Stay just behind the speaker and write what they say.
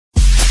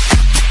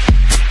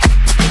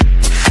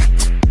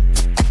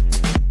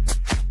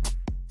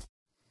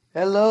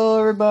Hello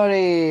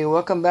everybody,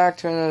 welcome back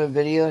to another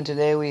video, and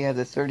today we have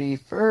the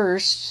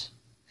 31st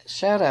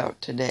shout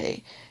out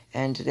today.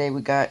 And today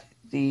we got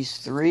these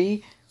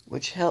three,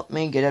 which helped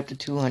me get up to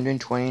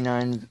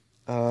 229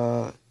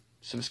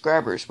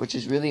 subscribers, which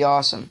is really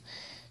awesome.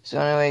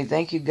 So anyway,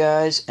 thank you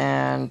guys,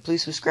 and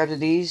please subscribe to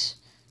these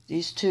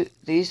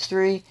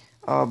three,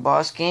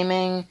 Boss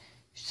Gaming,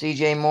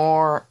 CJ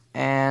Moore,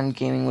 and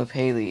Gaming with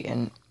Haley.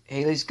 And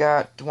Haley's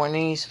got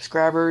 20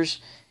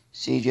 subscribers,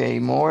 CJ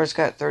Moore's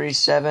got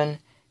 37,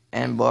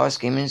 and Boss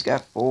Gaming's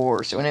got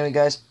 4. So anyway,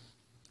 guys,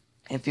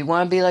 if you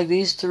want to be like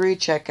these three,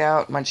 check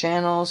out my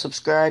channel,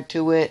 subscribe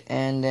to it,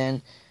 and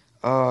then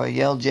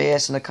yell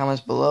JS in the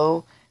comments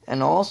below.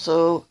 And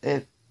also,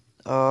 if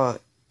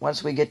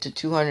once we get to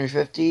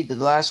 250, the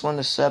last one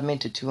to sub me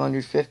to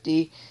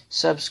 250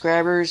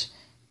 subscribers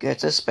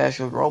gets a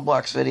special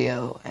Roblox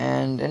video.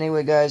 And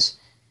anyway, guys,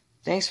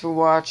 thanks for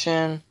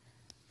watching,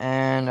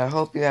 and I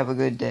hope you have a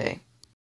good day.